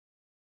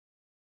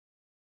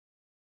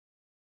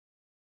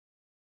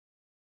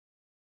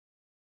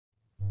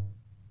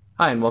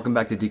Hi, and welcome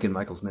back to Deacon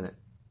Michael's Minute.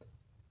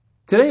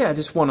 Today I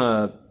just want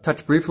to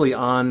touch briefly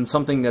on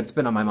something that's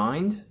been on my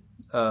mind.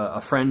 A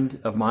friend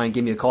of mine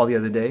gave me a call the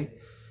other day,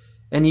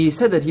 and he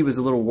said that he was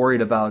a little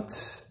worried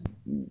about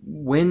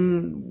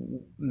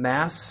when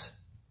Mass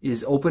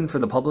is open for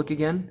the public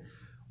again,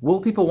 will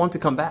people want to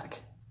come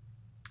back?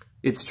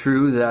 It's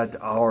true that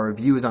our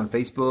views on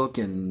Facebook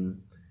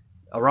and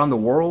around the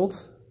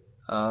world,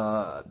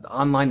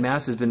 online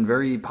Mass has been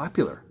very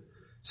popular.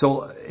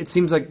 So it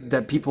seems like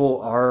that people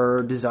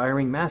are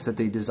desiring Mass, that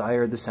they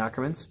desire the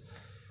sacraments,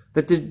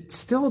 that they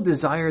still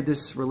desire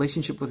this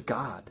relationship with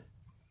God.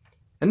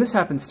 And this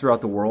happens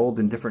throughout the world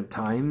in different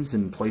times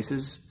and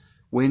places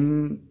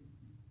when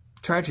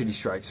tragedy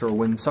strikes or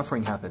when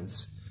suffering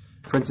happens.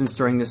 For instance,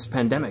 during this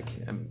pandemic,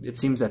 it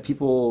seems that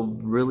people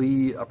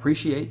really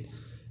appreciate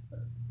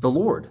the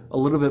Lord a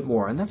little bit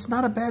more. And that's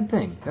not a bad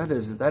thing. That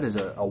is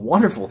a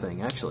wonderful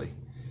thing, actually.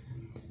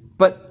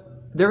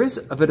 But there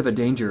is a bit of a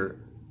danger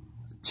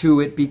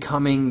to it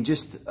becoming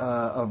just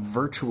a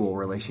virtual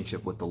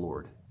relationship with the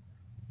Lord.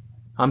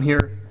 I'm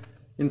here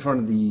in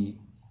front of the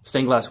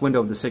stained glass window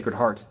of the Sacred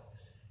Heart,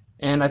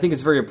 and I think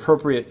it's very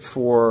appropriate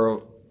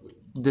for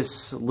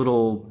this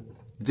little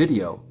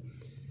video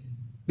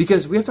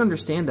because we have to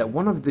understand that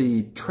one of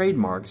the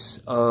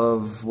trademarks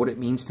of what it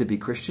means to be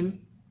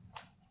Christian,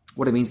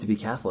 what it means to be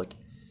Catholic,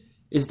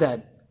 is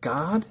that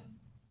God,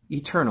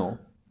 eternal,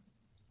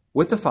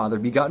 with the Father,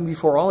 begotten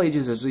before all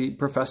ages as we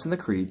profess in the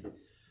Creed,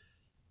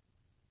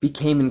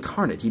 became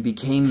incarnate. He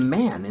became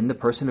man in the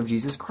person of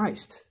Jesus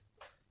Christ.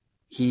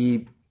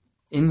 In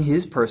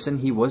his person,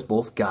 he was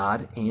both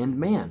God and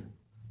man,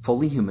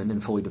 fully human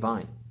and fully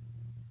divine.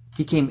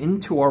 He came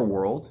into our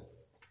world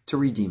to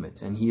redeem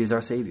it, and he is our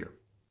Savior.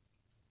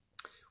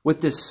 With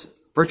this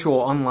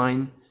virtual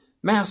online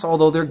Mass,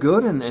 although they're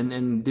good,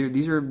 and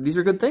these are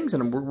good things,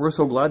 and we're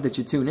so glad that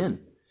you tune in.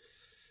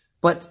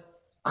 But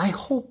I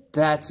hope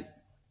that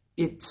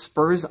it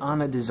spurs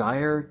on a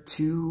desire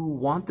to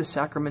want the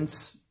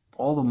sacraments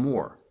all the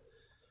more,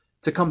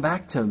 to come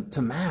back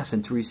to Mass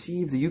and to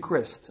receive the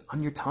Eucharist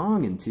on your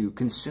tongue and to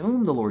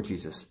consume the Lord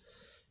Jesus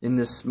in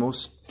this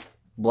most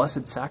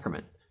blessed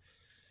sacrament.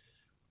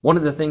 One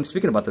of the things,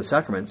 speaking about the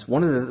sacraments,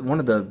 one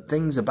of the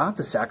things about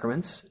the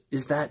sacraments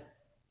is that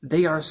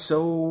they are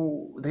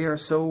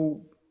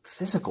so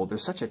physical.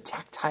 There's such a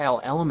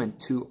tactile element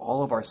to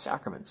all of our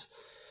sacraments,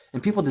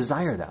 and people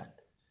desire that.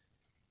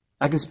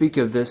 I can speak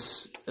of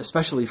this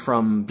especially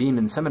from being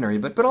in seminary,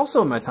 but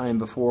also in my time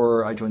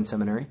before I joined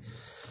seminary,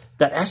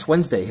 that Ash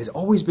Wednesday has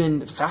always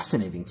been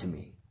fascinating to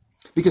me.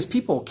 Because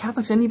people,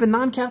 Catholics and even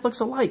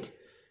non-Catholics alike,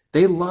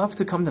 they love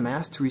to come to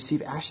Mass to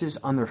receive ashes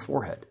on their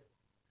forehead.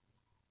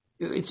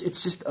 It's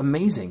just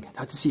amazing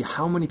to see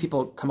how many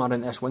people come out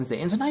on Ash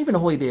Wednesday. And it's not even a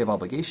holy day of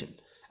obligation.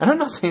 And I'm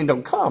not saying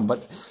don't come,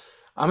 but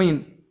I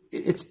mean,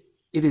 it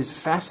is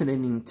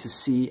fascinating to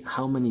see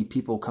how many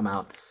people come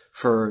out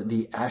for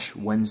the Ash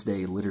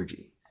Wednesday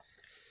liturgy.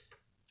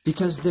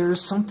 Because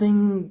there's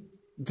something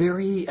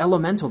very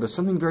elemental, there's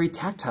something very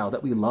tactile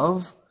that we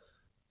love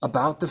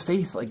about the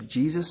faith, like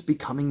Jesus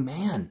becoming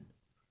man.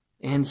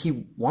 And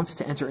he wants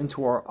to enter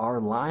into our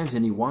lives,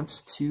 and he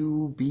wants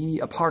to be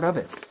a part of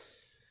it.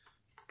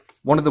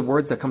 One of the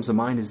words that comes to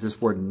mind is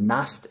this word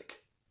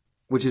Gnostic,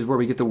 which is where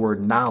we get the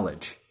word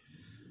knowledge.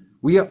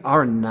 We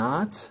are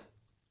not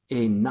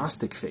a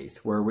Gnostic faith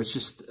where it's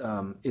just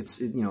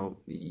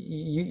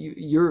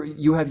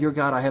you have your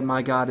God, I have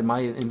my God, and my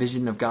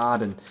envision of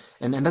God,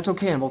 and that's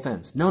okay on both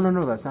ends. No,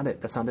 that's not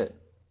it. That's not it.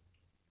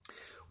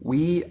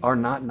 We are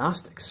not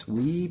Gnostics.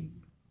 We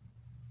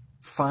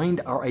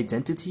find our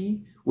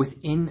identity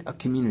within a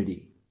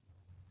community.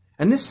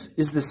 And this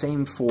is the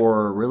same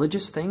for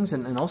religious things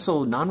and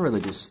also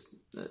non-religious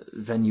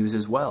venues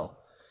as well.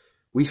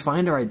 We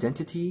find our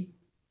identity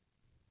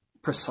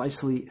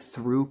precisely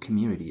through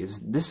community.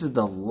 This is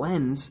the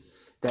lens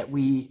that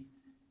we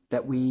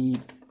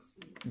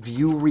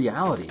view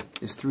reality,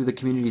 is through the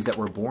communities that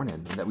we're born in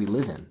and that we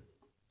live in.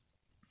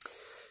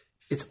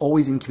 It's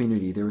always in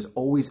community. There is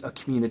always a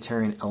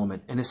communitarian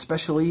element, and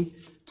especially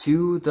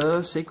to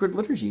the sacred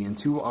liturgy and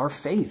to our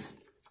faith.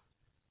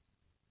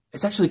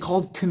 It's actually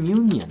called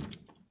communion.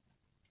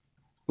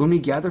 When we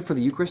gather for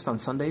the Eucharist on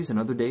Sundays and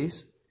other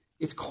days,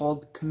 it's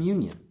called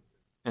communion.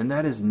 And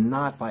that is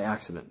not by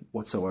accident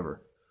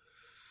whatsoever.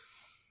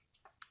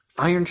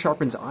 Iron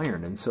sharpens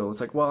iron, and so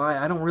it's like, well,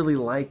 I don't really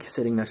like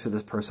sitting next to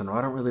this person, or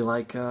I don't really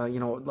like,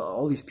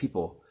 all these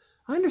people.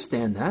 I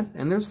understand that,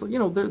 and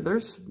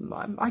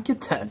I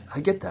get that. I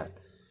get that.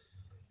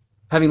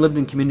 Having lived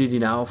in community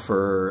now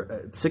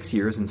for 6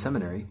 years in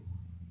seminary,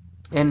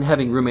 and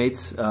having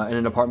roommates in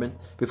an apartment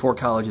before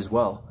college as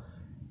well,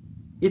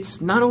 it's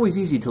not always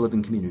easy to live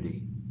in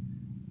community,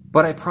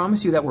 but I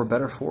promise you that we're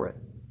better for it.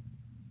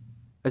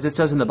 As it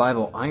says in the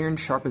Bible, iron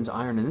sharpens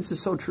iron, and this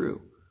is so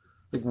true.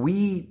 Like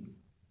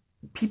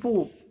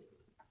people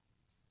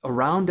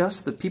around us,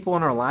 the people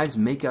in our lives,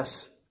 make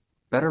us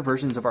better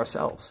versions of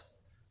ourselves.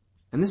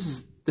 And this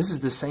is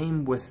the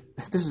same with,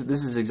 this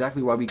is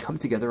exactly why we come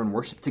together and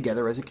worship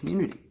together as a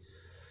community.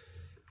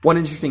 One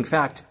interesting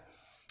fact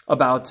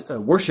about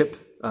worship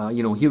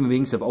Human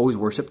beings have always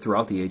worshipped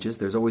throughout the ages.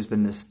 There's always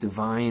been this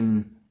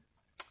divine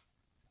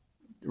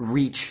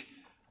reach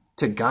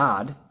to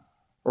God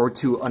or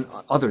to an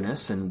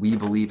otherness, and we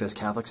believe as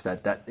Catholics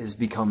that has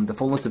become, the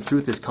fullness of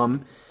truth has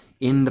come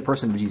in the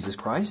person of Jesus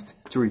Christ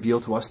to reveal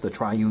to us the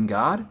triune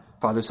God,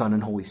 Father, Son,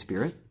 and Holy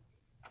Spirit.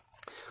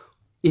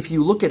 If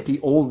you look at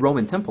the old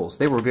Roman temples,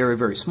 they were very,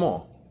 very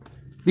small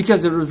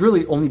because it was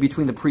really only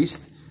between the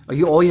priest.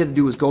 All he had to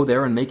do was go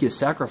there and make his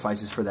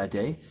sacrifices for that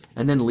day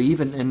and then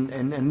leave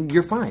and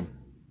you're fine.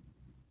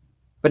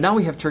 But now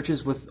we have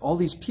churches with all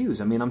these pews.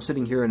 I mean, I'm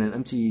sitting here in an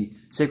empty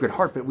Sacred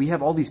Heart, but we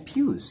have all these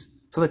pews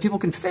so that people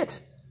can fit.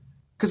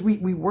 Because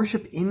we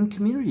worship in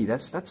community.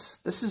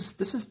 This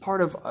is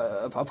part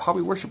of how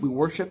we worship. We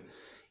worship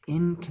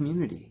in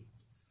community.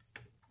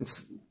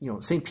 It's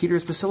St.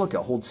 Peter's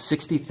Basilica holds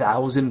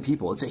 60,000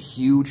 people. It's a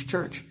huge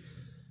church.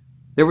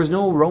 There was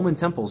no Roman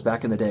temples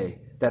back in the day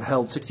that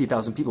held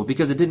 60,000 people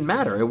because it didn't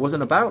matter. It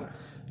wasn't about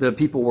the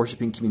people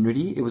worshiping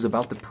community. It was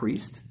about the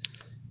priest,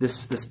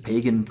 this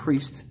pagan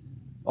priest,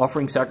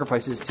 offering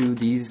sacrifices to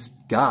these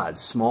gods,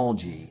 small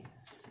g.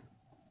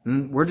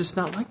 And we're just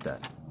not like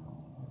that.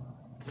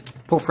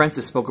 Pope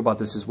Francis spoke about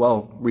this as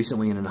well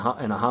recently in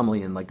a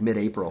homily in like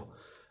mid-April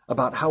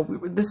about how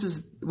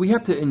we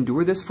have to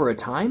endure this for a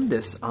time,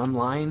 this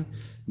online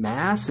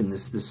mass and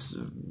this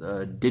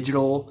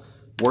digital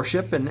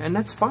worship, and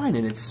that's fine,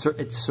 and it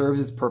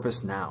serves its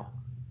purpose now.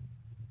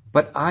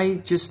 But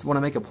I just want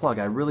to make a plug.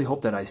 I really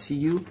hope that I see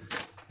you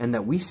and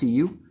that we see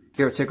you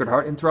here at Sacred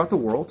Heart and throughout the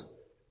world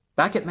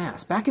back at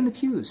Mass, back in the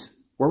pews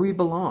where we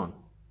belong,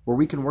 where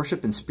we can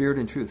worship in spirit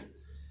and truth,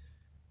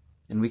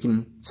 and we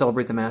can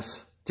celebrate the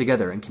Mass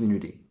together in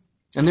community.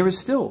 And there is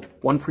still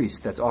one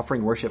priest that's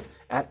offering worship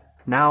at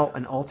now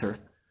an altar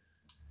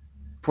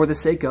for the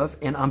sake of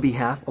and on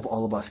behalf of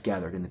all of us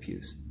gathered in the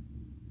pews.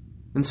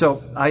 And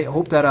so I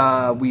hope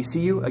that we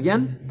see you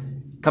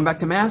again. Come back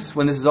to Mass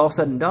when this is all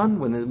said and done,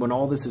 when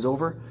all this is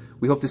over.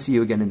 We hope to see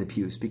you again in the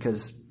pews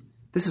because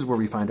this is where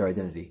we find our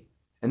identity.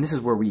 And this is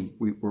where we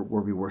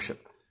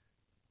worship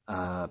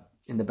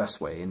in the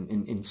best way,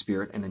 in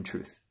spirit and in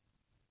truth.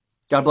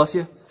 God bless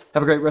you.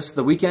 Have a great rest of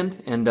the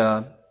weekend, and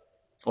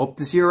hope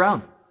to see you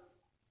around.